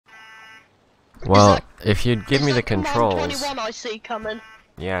Well, if you'd give me the Command controls. 21 I see coming.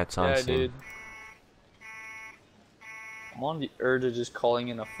 Yeah, it's on scene. Dude. I'm on the urge of just calling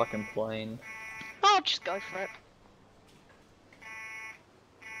in a fucking plane. I'll just go for it.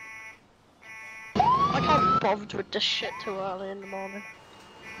 I can't be bothered with this shit too early in the morning.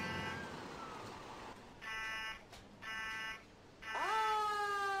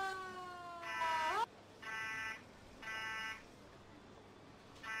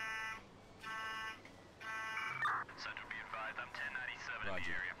 Central be advised, I'm 1097 in the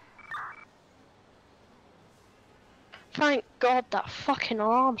area. Thank God that fucking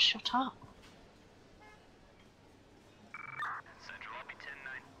alarm shut up. Central, I'll be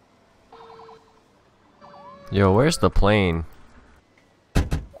 10-9. Yo, where's the plane?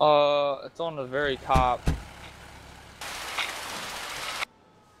 It's on the very top.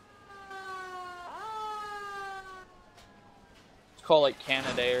 It's called like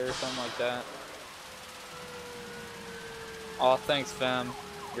Canadair or something like that. Oh, thanks, fam.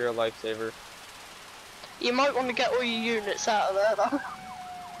 You're a lifesaver. You might want to get all your units out of there though.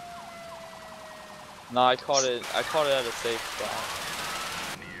 No, I caught it at a safe spot.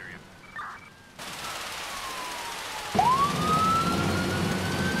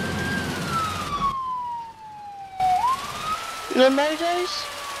 No Maydays?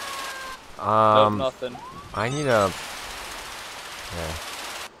 Nope, nothing. I need a... Yeah.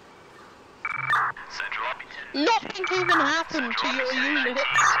 Central, I'll be 10. Nothing even happened to your units.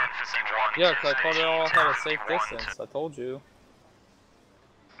 1051. Yeah, 'cause I caught it all at a safe distance. I told you.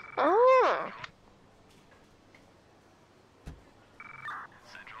 Ah.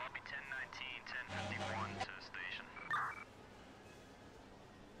 Central, I'll be 1019, 1051 to the station.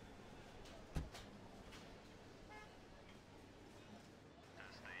 To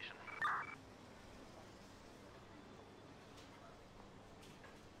the station.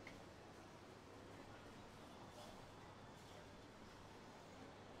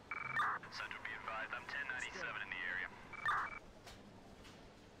 Central, be advised, I'm 1097 in the area.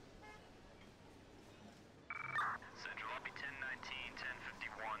 Central, I'll be 1019,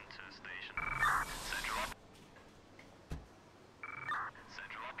 1051 to the station. Central,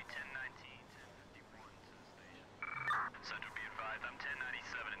 I'll be 1019, 1051 to the station. Central, be advised, I'm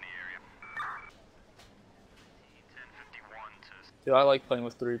 1097 in the area. 1051 to the Dude, I like playing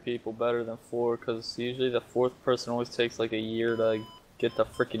with 3 people better than 4, because usually the 4th person always takes like a year to get the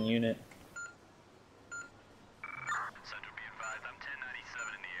freaking unit. Central, be advised, I'm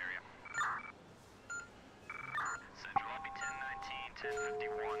 1097 in the area. Central, I'll be 1019,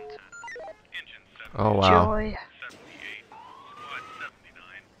 1051 to engine 7. Oh, wow. Joy. 78, squad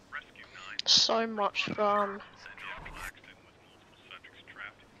 79, rescue 9. So much fun. Central, I'll be Claxton with multiple subjects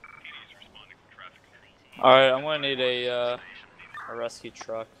trapped. PD's responding from traffic control. Alright, I'm gonna need a rescue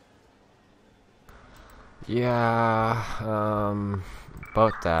truck. Yeah,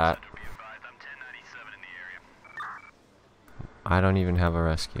 about that. Central, be advised, I'm 1097 in the area. I don't even have a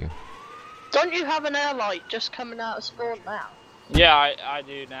rescue. Don't you have an air light just coming out of spawn now? Yeah, I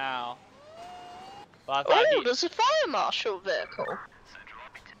do now. But I thought Oh, there's a fire marshal vehicle. Central,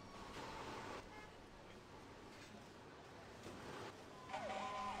 I'll be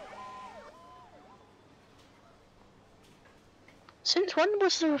Since when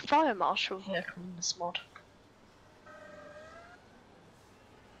was there a fire marshal vehicle in this mod?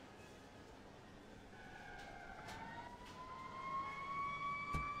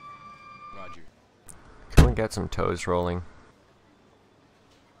 Roger. Can we get some toes rolling?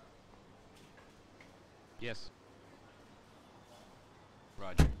 Yes.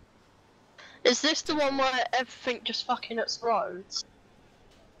 Roger. Is this the one where everything just fucking explodes?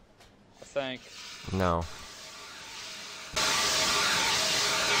 I think. No.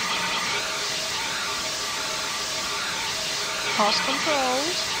 Pass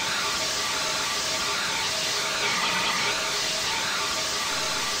controls.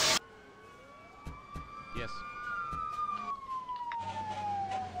 Yes.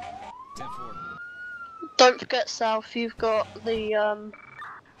 10-4. Don't forget, South, you've got the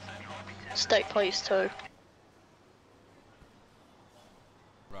state police too.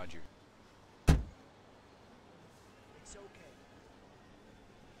 Roger.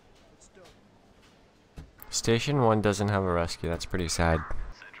 Station 1 doesn't have a rescue, that's pretty sad.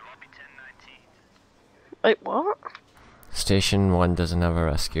 Central, I'll be 1019. Wait, what? Station 1 doesn't have a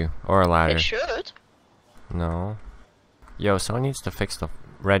rescue. Or a ladder. It should. No. Yo, someone needs to fix the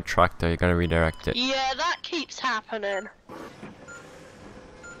red truck though, you gotta redirect it. Yeah, that keeps happening.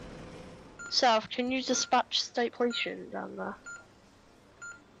 South, can you dispatch state police unit down there?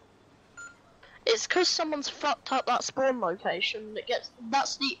 It's because someone's fucked up that spawn location.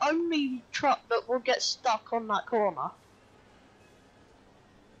 That's the only truck that will get stuck on that corner.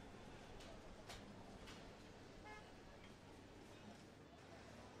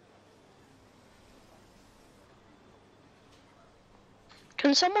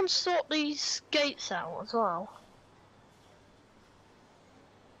 Can someone sort these gates out as well?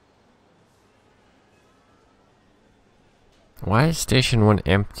 Why is Station 1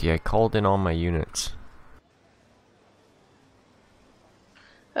 empty? I called in all my units.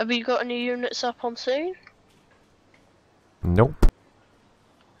 Have you got any units up on scene? Nope.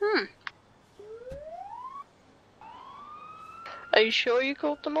 Are you sure you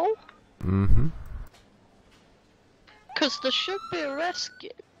called them all? Mm-hmm. Because there should be a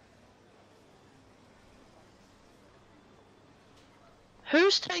rescue.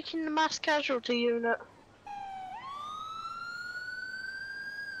 Who's taking the mass casualty unit?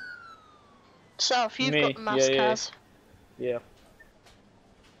 South, you've Me. got the mass cas. Yeah.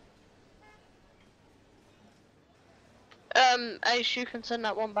 Ace, you can send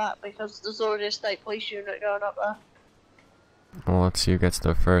that one back because there's already a state police unit going up there. Well, let's see who gets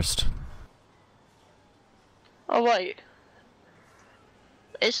there first. Oh wait.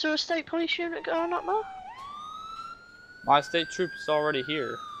 Is there a state police unit going up there? My state troop is already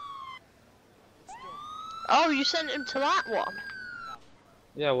here. Oh, you sent him to that one?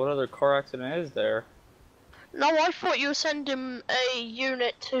 Yeah, what other car accident is there? No, I thought you were sending a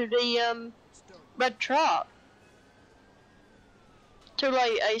unit to the, red truck. Too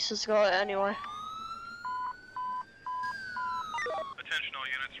late, Ace has got it anyway. Attention all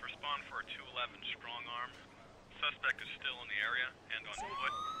units, respond for a 211 strong arm. Suspect is still in the area and on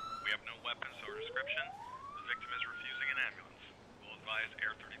foot. We have no weapons or description. The victim is refusing an ambulance. We'll advise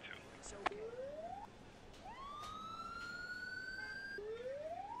Air 32.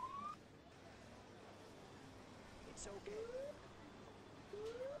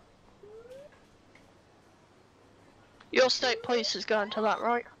 Your state police is going to that,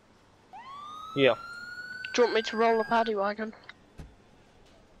 right? Yeah. Do you want me to roll a paddy wagon?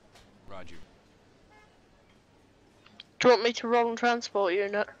 Roger. Do you want me to roll a transport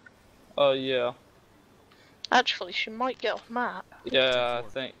unit? Yeah. Actually, she might get off map. Yeah, I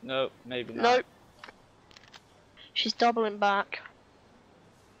think, nope, maybe not. Nope. She's doubling back.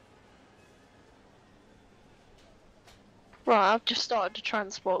 Right, I've just started the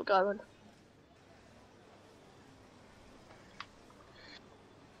transport going.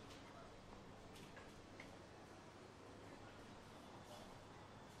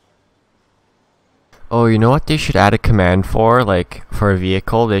 Oh, you know what they should add a command for? Like, for a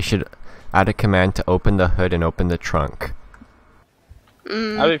vehicle, they should add a command to open the hood and open the trunk.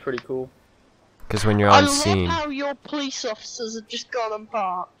 That'd be pretty cool. Because when you're I on love scene... how your police officers have just gone and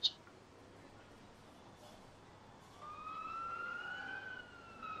parked.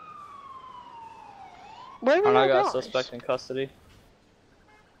 Where are And I your got guys? a suspect in custody.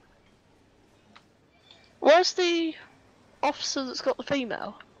 Where's the officer that's got the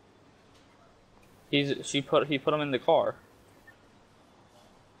female? He put him in the car.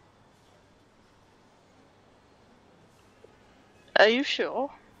 Are you sure?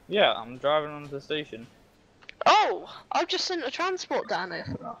 Yeah, I'm driving him to the station. Oh, I've just sent a transport down here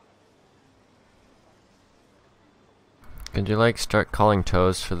for that. Could you, like, start calling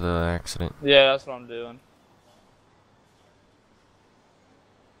tows for the accident? Yeah, that's what I'm doing.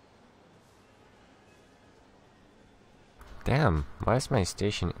 Damn, why is my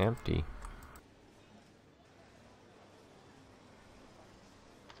station empty?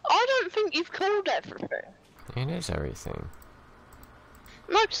 I don't think you've called everything. It is everything.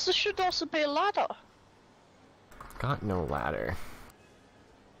 No, 'cause there should also be a ladder. Got no ladder.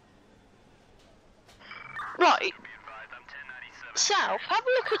 Right. South, have a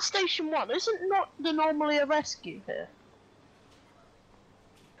look at Station 1. Isn't not there normally a rescue here?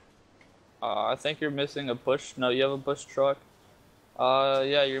 I think you're missing a push. No, you have a push truck.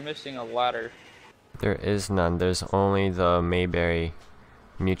 Yeah, you're missing a ladder. There is none. There's only the Mayberry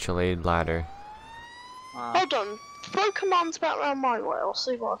mutual aid ladder. Hold on. Throw commands back around my way. I'll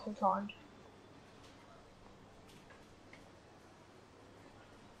see what I can find.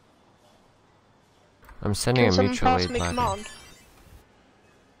 I'm sending Can a someone mutual pass aid me ladder. command?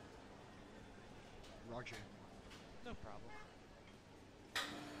 Roger. No problem.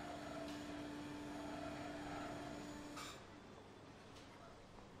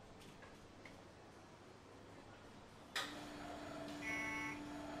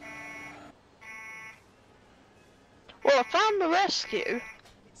 Well, I found the rescue.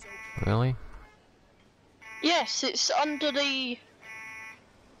 Really? Yes, it's under the...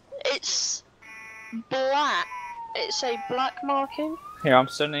 It's black. It's a black marking. Here, I'm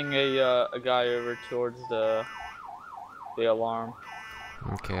sending a guy over towards the alarm.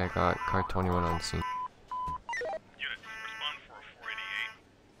 Okay, I got car 21 on scene. Units, respond for a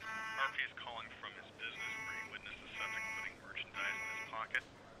 488. RP is calling from his business where he witnessed the subject putting merchandise in his pocket.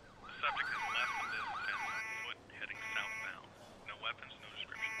 The subject has left the business and is on foot heading southbound. No weapons, no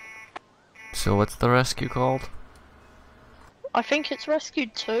description. So what's the rescue called? I think it's Rescue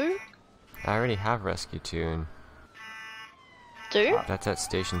 2. I already have rescue 2 and Do? that's at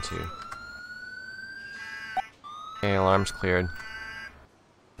station 2. Okay, alarm's cleared.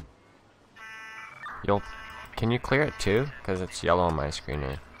 Can you clear it too? Cause it's yellow on my screen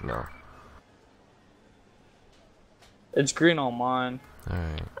or no? It's green on mine.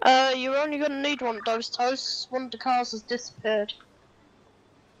 Alright. You're only gonna need one of those toasts. One of the cars has disappeared.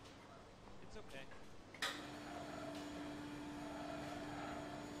 It's okay.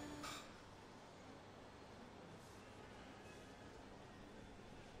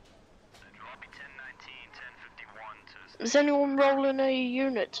 Is anyone rolling a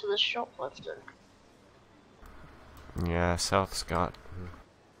unit to the shoplifting? Yeah, South Scott.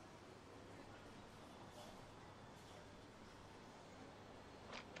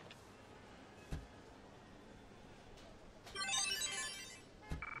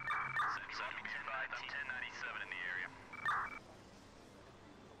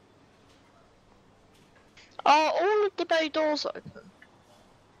 Are all of the bay doors open?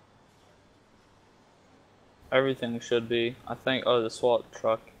 Everything should be. I think. Oh, the SWAT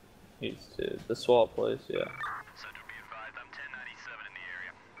truck. The SWAT place. Yeah.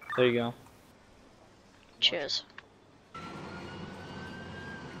 There you go. Cheers.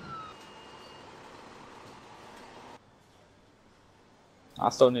 I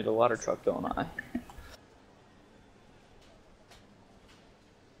still need a ladder truck, don't I?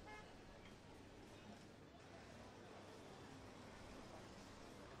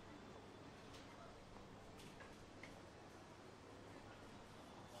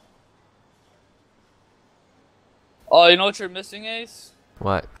 Oh, you know what you're missing, Ace?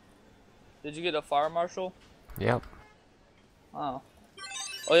 What? Did you get a fire marshal? Yep. Oh.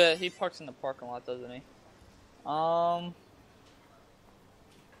 Oh yeah, he parks in the parking lot, doesn't he?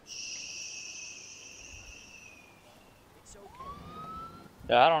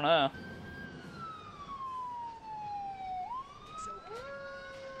 Yeah, I don't know.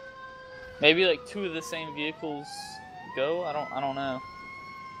 Maybe like two of the same vehicles go? I don't know.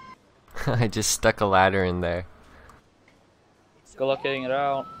 I just stuck a ladder in there. Good luck getting it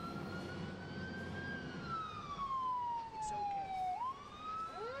out.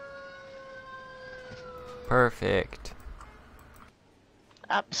 Perfect.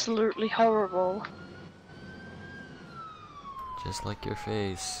 Absolutely horrible. Just like your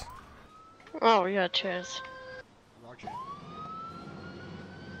face. Oh yeah, cheers. Roger.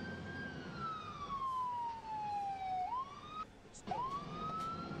 It's okay.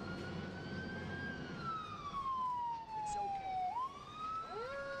 It's okay.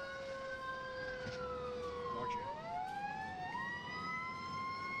 Roger.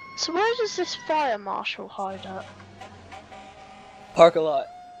 So where does this fire marshal hide at? Parking lot.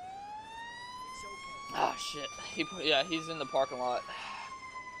 It's okay. Ah shit. Yeah, he's in the parking lot.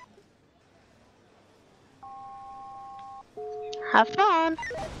 Have fun.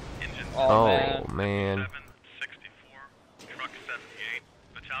 Engine Oh, Oh, man. man. 764, truck 78,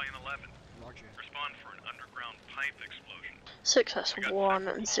 battalion 11. Roger. Respond for an underground pipe explosion.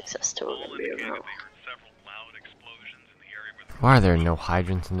 6S1 and 6S2 are All gonna be indicated around. they heard several loud explosions in the area where the Why are there no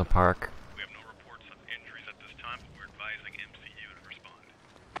hydrants in the park? We have no reports of injuries at this time, but we're advising MCU to respond.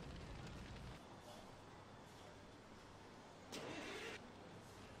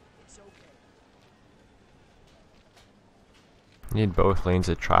 It's okay. Need both lanes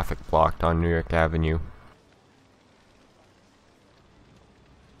of traffic blocked on New York Avenue.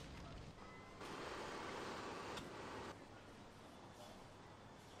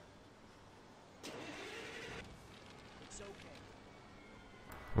 It's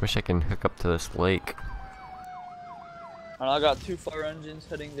okay. Wish I can hook up to this lake. And I got 2 fire engines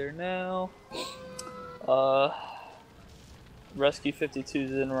heading there now. Rescue 52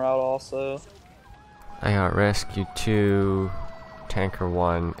 is en route also. I got Rescue 2, Tanker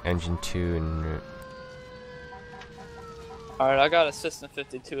 1, Engine 2, and... Alright, I got Assistant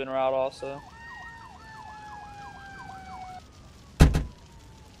 52 en route also.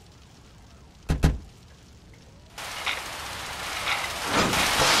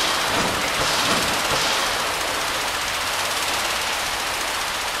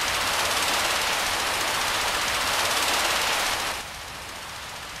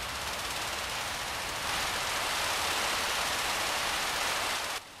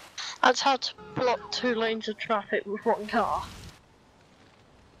 That's how to block 2 lanes of traffic with 1 car.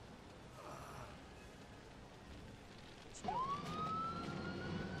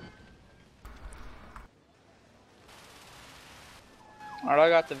 Alright, I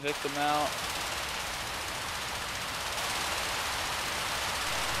got the victim out.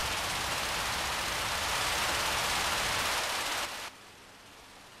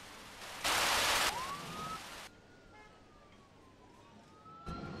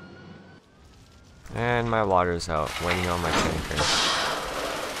 And my water's out, waiting on my tanker.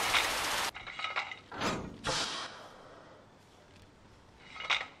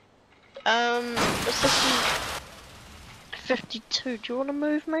 This is 52. Do you want to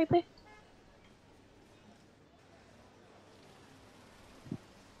move, maybe?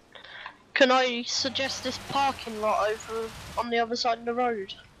 Can I suggest this parking lot over on the other side of the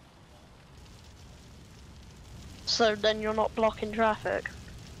road? So then you're not blocking traffic.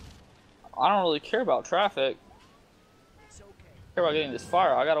 I don't really care about traffic. It's okay. I care about getting this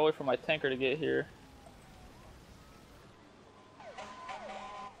fire. I gotta wait for my tanker to get here.